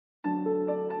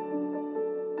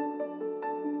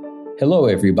Hello,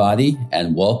 everybody,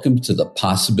 and welcome to the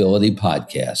Possibility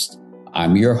Podcast.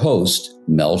 I'm your host,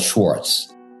 Mel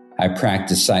Schwartz. I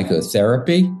practice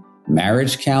psychotherapy,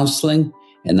 marriage counseling,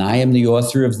 and I am the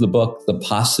author of the book, The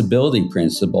Possibility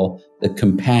Principle, the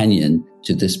companion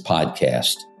to this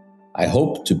podcast. I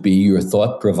hope to be your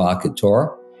thought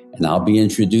provocateur, and I'll be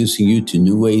introducing you to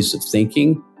new ways of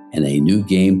thinking and a new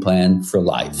game plan for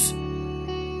life.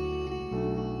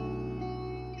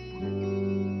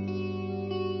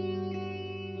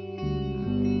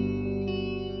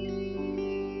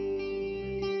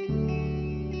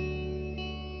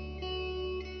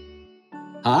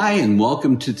 Hi, and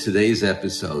welcome to today's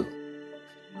episode.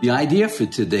 The idea for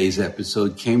today's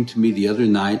episode came to me the other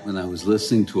night when I was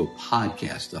listening to a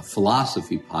podcast, a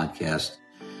philosophy podcast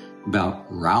about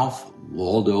Ralph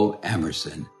Waldo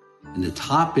Emerson. And the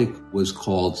topic was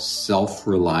called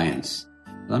self-reliance.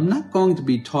 But I'm not going to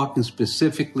be talking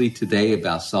specifically today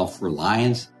about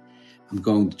self-reliance. I'm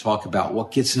going to talk about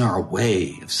what gets in our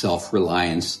way of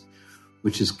self-reliance,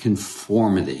 which is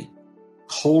conformity.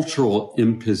 Cultural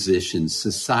impositions,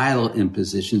 societal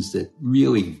impositions that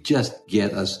really just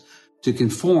get us to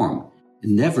conform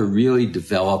and never really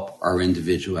develop our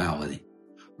individuality.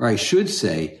 Or I should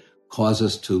say, cause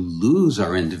us to lose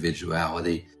our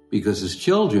individuality because as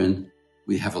children,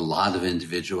 we have a lot of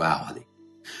individuality.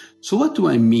 So what do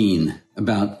I mean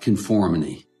about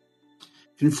conformity?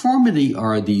 Conformity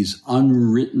are these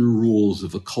unwritten rules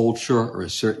of a culture or a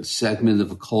certain segment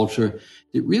of a culture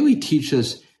that really teach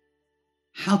us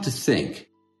how to think,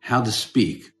 how to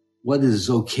speak, what is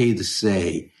okay to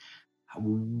say,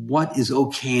 what is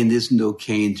okay and isn't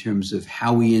okay in terms of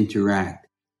how we interact,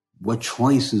 what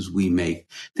choices we make.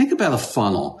 Think about a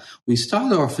funnel. We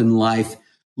start off in life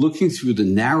looking through the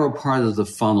narrow part of the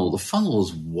funnel. The funnel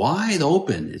is wide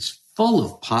open. It's full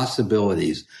of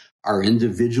possibilities. Our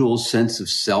individual sense of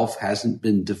self hasn't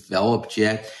been developed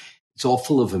yet. It's all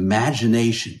full of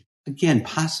imagination. Again,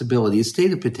 possibility, a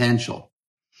state of potential.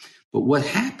 But what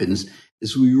happens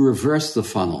is we reverse the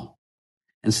funnel.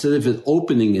 Instead of it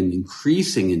opening and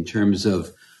increasing in terms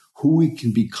of who we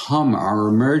can become, our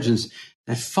emergence,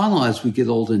 that funnel as we get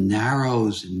older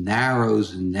narrows and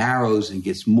narrows and narrows and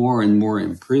gets more and more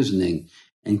imprisoning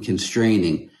and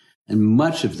constraining. And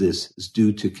much of this is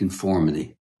due to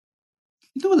conformity.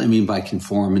 You know what I mean by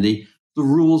conformity? The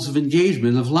rules of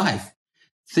engagement of life.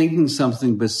 Thinking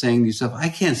something but saying to yourself, I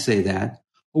can't say that.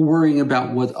 Or worrying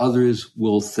about what others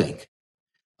will think,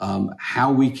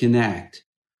 how we can act,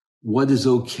 what is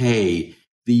okay,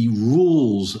 the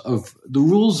rules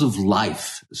of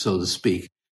life, so to speak.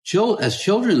 As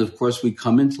children, of course, we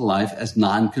come into life as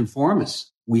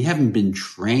nonconformists. We haven't been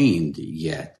trained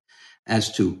yet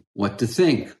as to what to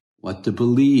think, what to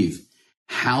believe,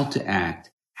 how to act,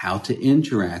 how to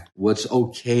interact, what's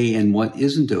okay and what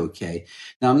isn't okay.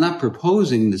 Now, I'm not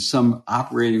proposing that some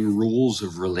operating rules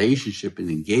of relationship and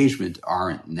engagement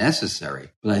aren't necessary,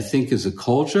 but I think as a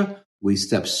culture, we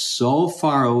step so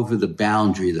far over the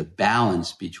boundary, the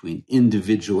balance between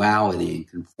individuality and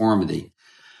conformity.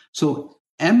 So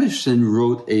Emerson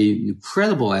wrote an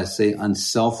incredible essay on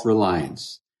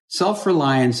self-reliance.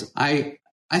 Self-reliance, I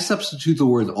substitute the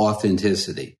word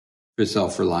authenticity for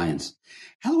self-reliance.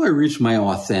 How do I reach my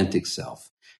authentic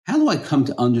self? How do I come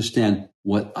to understand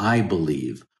what I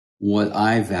believe, what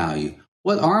I value?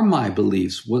 What are my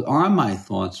beliefs? What are my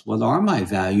thoughts? What are my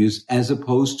values as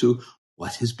opposed to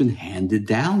what has been handed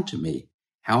down to me?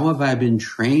 How have I been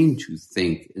trained to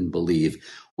think and believe?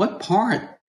 What part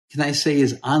can I say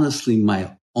is honestly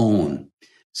my own?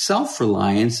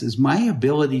 Self-reliance is my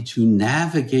ability to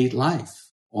navigate life.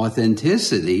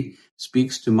 Authenticity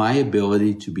speaks to my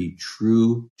ability to be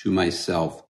true to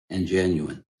myself and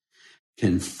genuine.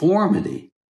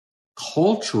 Conformity,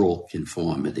 cultural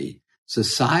conformity,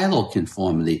 societal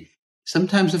conformity,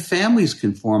 sometimes a family's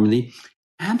conformity,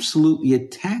 absolutely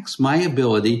attacks my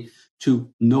ability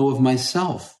to know of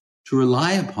myself, to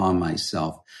rely upon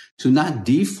myself, to not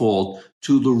default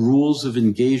to the rules of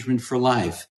engagement for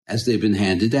life as they've been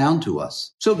handed down to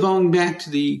us. So going back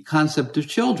to the concept of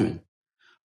children,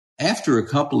 after a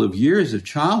couple of years of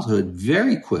childhood,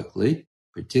 very quickly,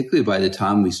 particularly by the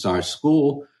time we start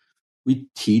school, we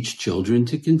teach children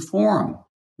to conform.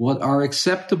 What are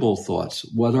acceptable thoughts?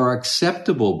 What are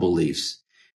acceptable beliefs?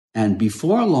 And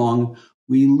before long,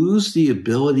 we lose the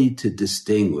ability to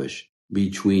distinguish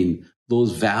between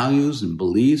those values and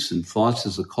beliefs and thoughts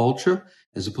as a culture,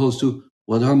 as opposed to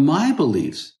what are my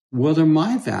beliefs? What are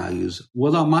my values?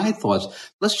 What are my thoughts?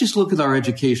 Let's just look at our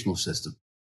educational system.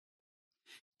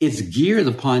 It's geared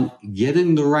upon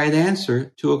getting the right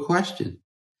answer to a question.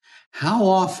 How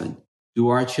often do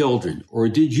our children, or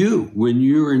did you, when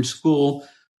you were in school,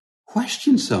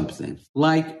 question something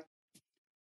like,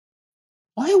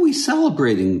 why are we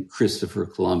celebrating Christopher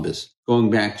Columbus?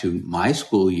 Going back to my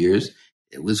school years,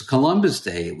 it was Columbus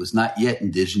Day. It was not yet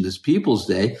Indigenous Peoples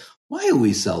Day. Why are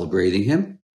we celebrating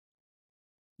him?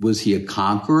 Was he a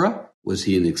conqueror? Was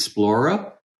he an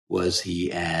explorer? Was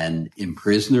he an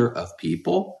imprisoner of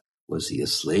people? Was he a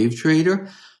slave trader?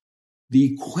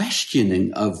 The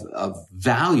questioning of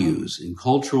values and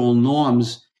cultural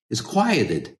norms is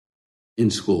quieted in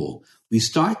school. We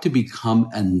start to become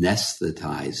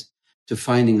anesthetized to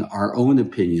finding our own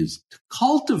opinions, to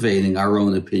cultivating our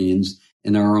own opinions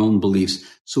and our own beliefs.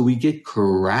 So we get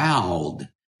corralled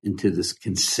into this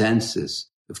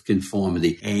consensus of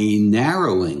conformity, a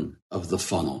narrowing of the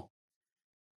funnel.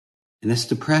 And that's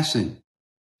depressing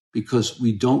because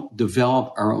we don't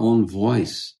develop our own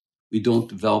voice. We don't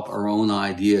develop our own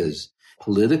ideas.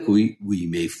 Politically, we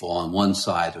may fall on one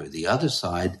side or the other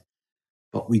side,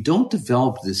 but we don't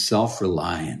develop this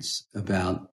self-reliance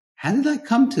about, how did I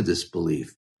come to this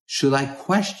belief? Should I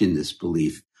question this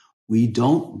belief? We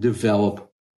don't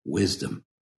develop wisdom.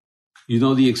 You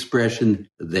know the expression,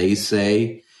 they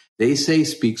say? They say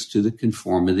speaks to the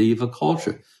conformity of a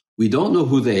culture. We don't know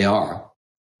who they are.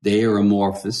 They are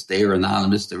amorphous. They are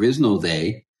anonymous. There is no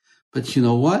they. But you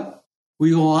know what?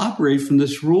 We all operate from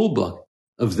this rule book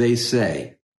of they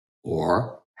say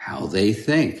or how they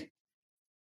think.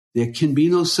 There can be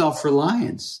no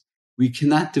self-reliance. We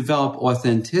cannot develop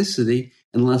authenticity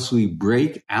unless we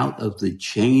break out of the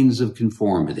chains of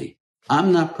conformity.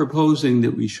 I'm not proposing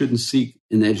that we shouldn't seek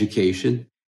an education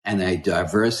and a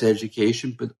diverse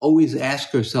education, but always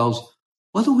ask ourselves,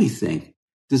 what do we think?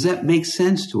 Does that make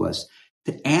sense to us?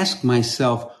 To ask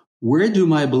myself, where do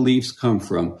my beliefs come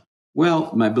from?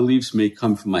 Well, my beliefs may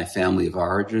come from my family of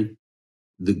origin,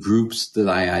 the groups that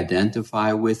I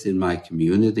identify with in my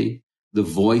community, the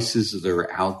voices that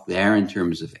are out there in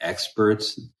terms of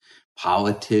experts,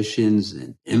 politicians,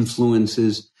 and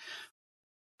influences.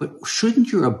 But shouldn't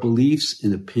your beliefs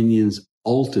and opinions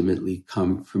ultimately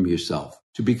come from yourself?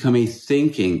 To become a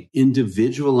thinking,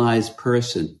 individualized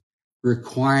person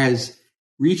requires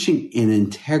reaching an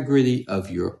integrity of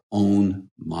your own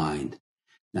mind.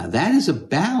 Now, that is a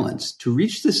balance. To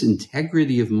reach this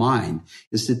integrity of mind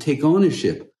is to take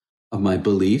ownership of my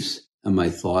beliefs and my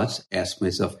thoughts, ask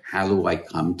myself, how do I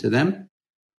come to them?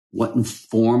 What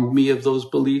informed me of those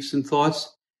beliefs and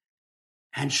thoughts?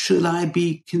 And should I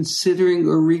be considering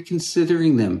or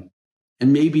reconsidering them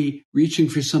and maybe reaching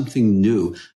for something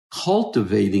new?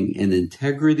 Cultivating an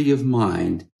integrity of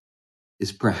mind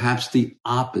is perhaps the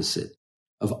opposite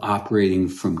of operating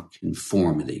from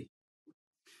conformity.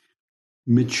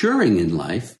 Maturing in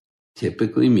life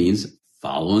typically means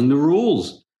following the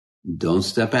rules. Don't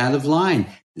step out of line.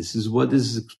 This is what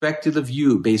is expected of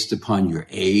you based upon your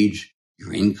age,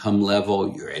 your income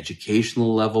level, your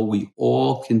educational level. We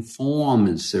all conform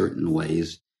in certain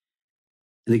ways.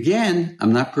 And again,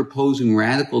 I'm not proposing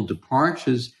radical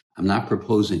departures. I'm not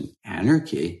proposing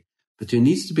anarchy, but there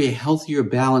needs to be a healthier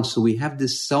balance so we have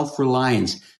this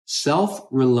self-reliance.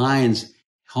 Self-reliance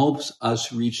helps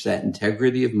us reach that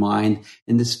integrity of mind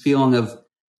and this feeling of,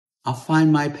 I'll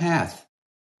find my path.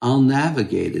 I'll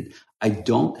navigate it. I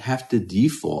don't have to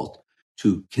default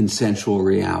to consensual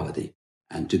reality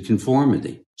and to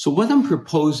conformity. So what I'm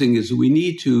proposing is we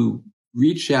need to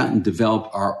reach out and develop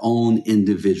our own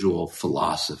individual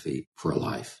philosophy for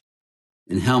life.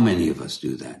 And how many of us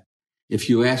do that? If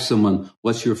you ask someone,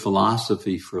 what's your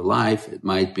philosophy for life? It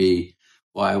might be,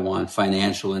 well, I want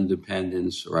financial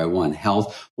independence or I want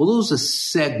health. Well, those are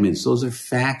segments. Those are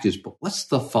factors. But what's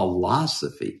the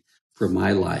philosophy for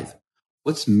my life?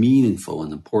 What's meaningful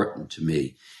and important to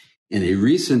me? In a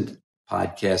recent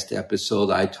podcast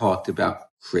episode, I talked about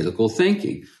critical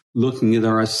thinking, looking at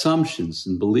our assumptions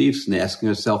and beliefs and asking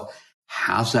ourselves,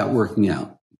 how's that working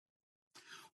out?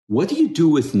 What do you do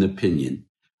with an opinion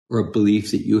or a belief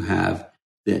that you have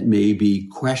that may be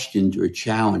questioned or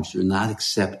challenged or not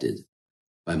accepted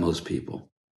by most people?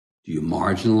 Do you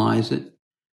marginalize it?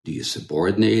 Do you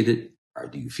subordinate it? Or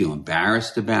do you feel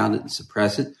embarrassed about it and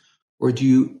suppress it? Or do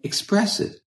you express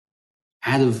it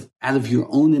out of your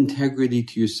own integrity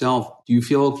to yourself? Do you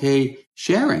feel okay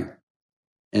sharing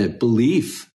a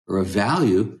belief or a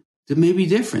value that may be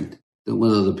different than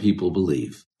what other people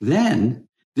believe? Then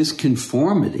this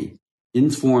conformity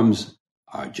informs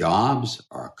our jobs,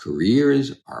 our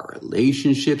careers, our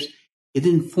relationships. It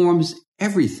informs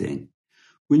everything.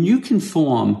 When you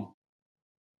conform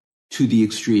to the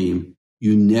extreme,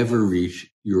 you never reach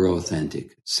your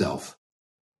authentic self.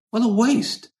 What a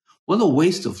waste. What a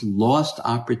waste of lost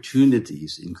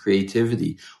opportunities in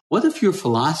creativity. What if your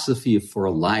philosophy for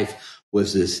life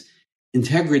was this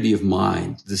integrity of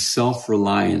mind, the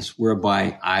self-reliance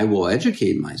whereby I will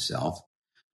educate myself,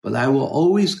 but I will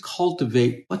always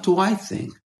cultivate, what do I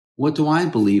think? What do I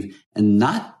believe? And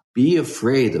not be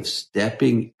afraid of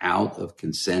stepping out of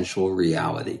consensual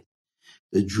reality.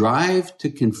 The drive to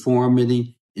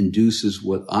conformity induces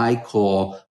what I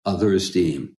call other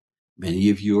esteem. Many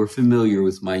of you are familiar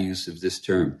with my use of this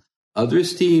term. Other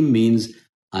esteem means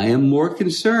I am more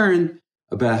concerned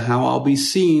about how I'll be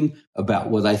seen, about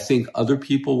what I think other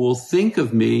people will think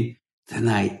of me than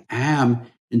I am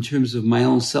in terms of my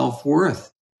own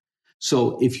self-worth.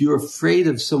 So if you're afraid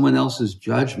of someone else's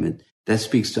judgment, that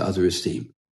speaks to other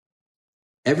esteem.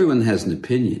 Everyone has an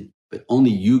opinion, but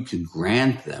only you can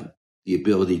grant them the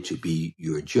ability to be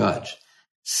your judge.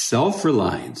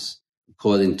 Self-reliance,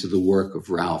 according to the work of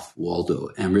Ralph Waldo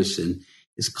Emerson,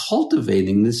 is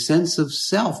cultivating the sense of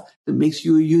self that makes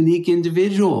you a unique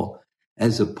individual,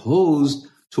 as opposed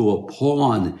to a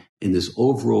pawn in this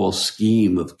overall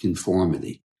scheme of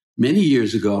conformity. Many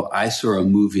years ago, I saw a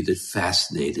movie that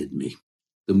fascinated me.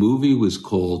 The movie was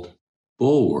called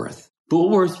Bulworth.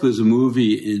 Bulworth was a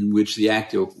movie in which the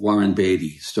actor Warren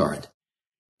Beatty starred.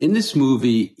 In this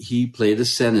movie, he played a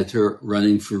senator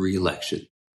running for re-election.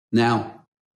 Now,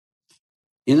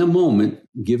 in a moment,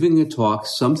 giving a talk,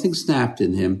 something snapped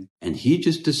in him, and he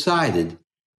just decided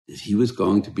that he was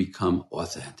going to become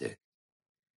authentic.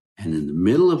 And in the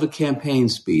middle of a campaign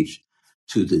speech,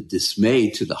 to the dismay,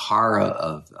 to the horror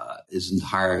of his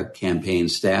entire campaign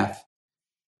staff,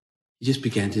 he just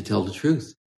began to tell the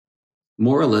truth.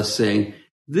 More or less saying,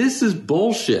 this is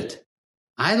bullshit.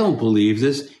 I don't believe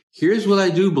this. Here's what I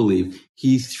do believe.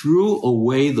 He threw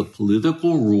away the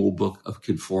political rule book of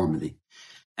conformity.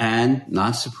 And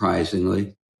not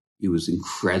surprisingly, he was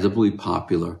incredibly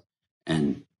popular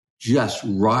and just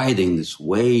riding this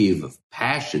wave of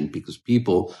passion because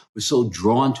people were so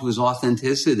drawn to his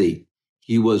authenticity.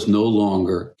 He was no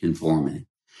longer conformity.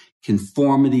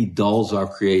 Conformity dulls our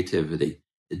creativity.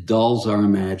 It dulls our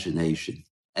imagination.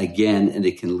 Again, and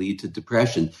it can lead to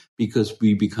depression because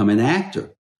we become an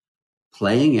actor,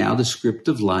 playing out a script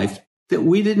of life that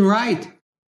we didn't write.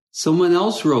 Someone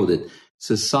else wrote it.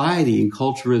 Society and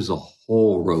culture as a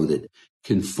whole wrote it.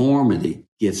 Conformity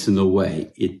gets in the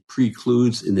way. It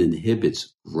precludes and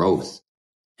inhibits growth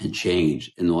and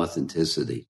change and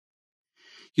authenticity.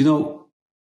 You know,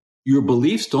 your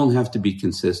beliefs don't have to be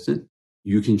consistent.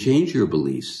 You can change your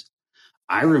beliefs.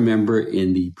 I remember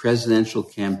in the presidential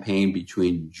campaign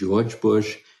between George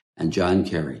Bush and John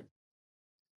Kerry,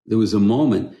 there was a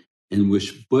moment in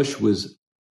which Bush was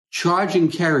charging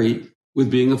Kerry with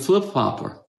being a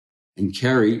flip-flopper. And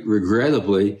Kerry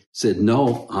regrettably said,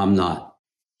 no, I'm not.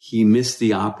 He missed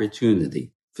the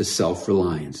opportunity for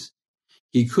self-reliance.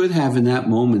 He could have in that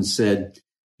moment said,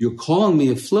 you're calling me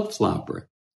a flip-flopper.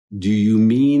 Do you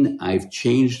mean I've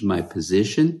changed my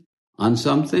position on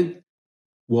something?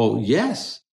 Well,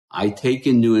 yes, I take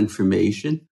in new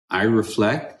information, I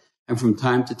reflect, and from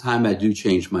time to time I do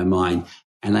change my mind.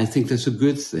 And I think that's a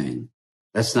good thing.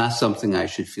 That's not something I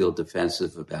should feel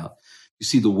defensive about. You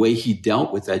see, the way he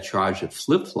dealt with that charge of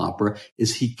flip-flopper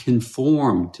is he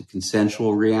conformed to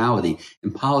consensual reality.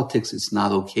 In politics, it's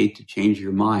not okay to change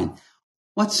your mind.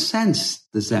 What sense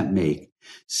does that make?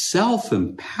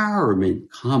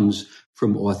 Self-empowerment comes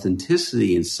from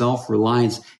authenticity and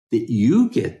self-reliance that you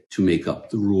get to make up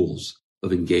the rules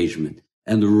of engagement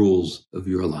and the rules of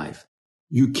your life.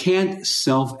 You can't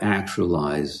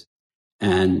self-actualize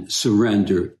and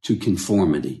surrender to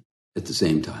conformity at the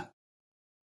same time.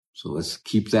 So let's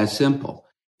keep that simple.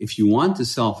 If you want to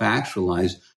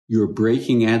self-actualize, you're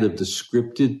breaking out of the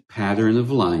scripted pattern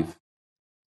of life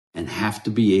and have to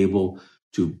be able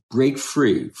to break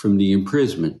free from the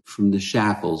imprisonment, from the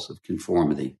shackles of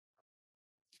conformity.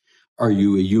 Are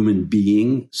you a human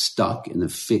being stuck in a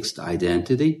fixed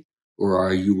identity? Or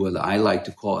are you what I like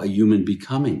to call a human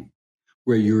becoming,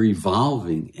 where you're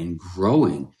evolving and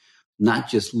growing, not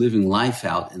just living life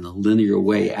out in a linear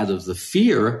way out of the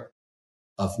fear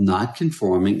of not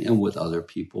conforming and what other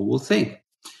people will think?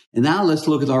 And now let's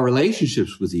look at our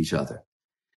relationships with each other.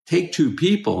 Take two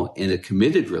people in a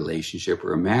committed relationship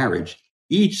or a marriage,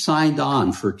 each signed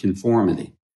on for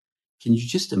conformity. Can you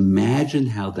just imagine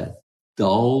how that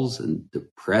dulls and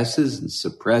depresses and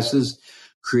suppresses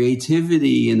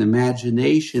creativity and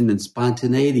imagination and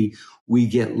spontaneity? We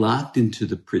get locked into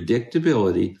the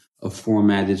predictability of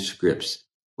formatted scripts.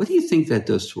 What do you think that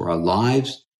does to our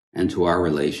lives and to our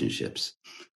relationships?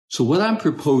 So what I'm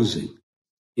proposing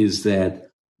is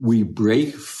that we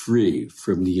break free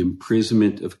from the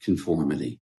imprisonment of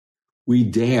conformity. We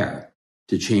dare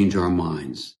to change our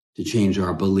minds, to change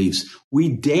our beliefs. We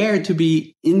dare to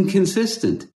be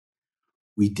inconsistent.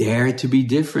 We dare to be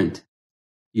different.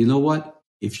 You know what?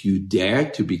 If you dare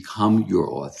to become your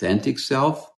authentic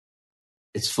self,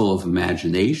 it's full of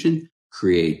imagination,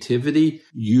 creativity.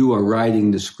 You are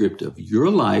writing the script of your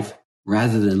life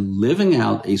rather than living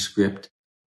out a script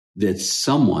that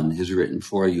someone has written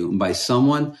for you. And by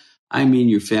someone, I mean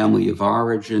your family of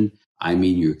origin. I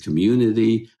mean your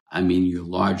community. I mean your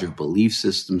larger belief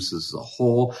systems as a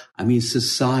whole. I mean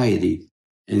society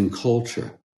and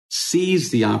culture.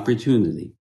 Seize the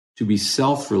opportunity to be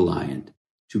self-reliant,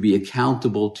 to be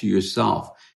accountable to yourself,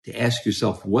 to ask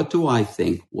yourself, what do I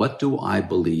think? What do I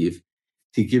believe?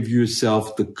 To give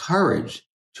yourself the courage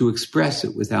to express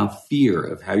it without fear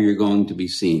of how you're going to be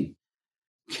seen.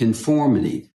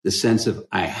 Conformity, the sense of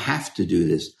I have to do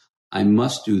this, I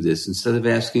must do this, instead of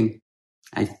asking,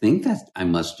 I think that I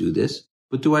must do this,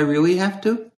 but do I really have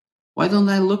to? Why don't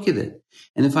I look at it?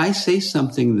 And if I say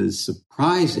something that is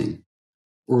surprising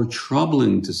or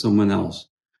troubling to someone else,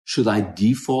 should I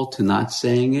default to not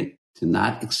saying it, to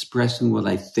not expressing what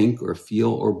I think or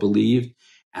feel or believe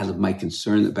out of my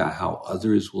concern about how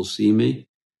others will see me?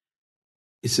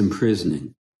 It's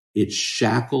imprisoning. It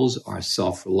shackles our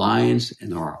self-reliance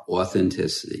and our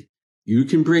authenticity. You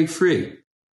can break free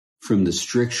from the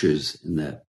strictures and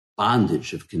the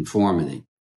bondage of conformity.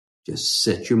 Just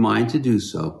set your mind to do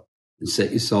so and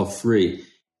set yourself free.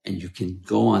 And you can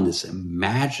go on this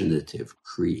imaginative,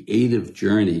 creative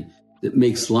journey that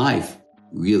makes life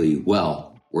really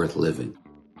well worth living.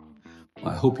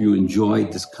 Well, I hope you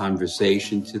enjoyed this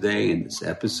conversation today and this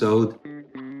episode.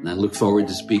 And I look forward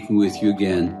to speaking with you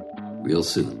again real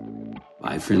soon.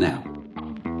 Bye for now.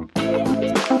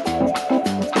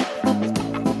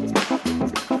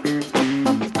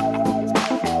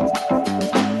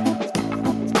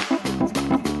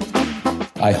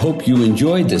 I hope you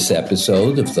enjoyed this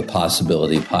episode of the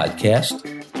Possibility Podcast.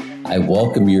 I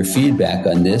welcome your feedback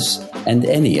on this and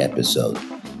any episode.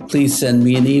 Please send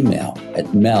me an email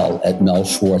at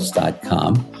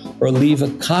mel@melschwartz.com or leave a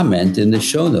comment in the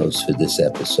show notes for this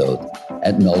episode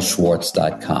at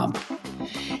melschwartz.com.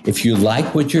 If you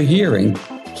like what you're hearing,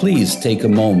 please take a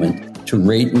moment to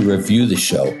rate and review the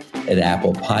show at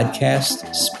Apple Podcasts,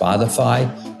 Spotify,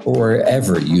 or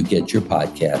wherever you get your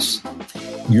podcasts.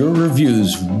 Your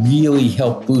reviews really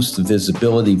help boost the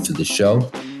visibility for the show,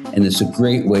 and it's a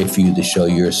great way for you to show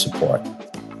your support.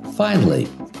 Finally,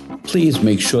 please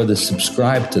make sure to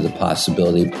subscribe to the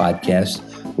Possibility Podcast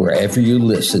wherever you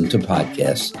listen to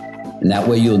podcasts, and that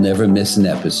way you'll never miss an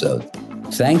episode.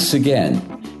 Thanks again,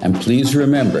 and please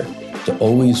remember to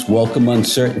always welcome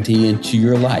uncertainty into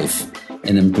your life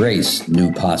and embrace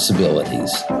new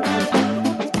possibilities.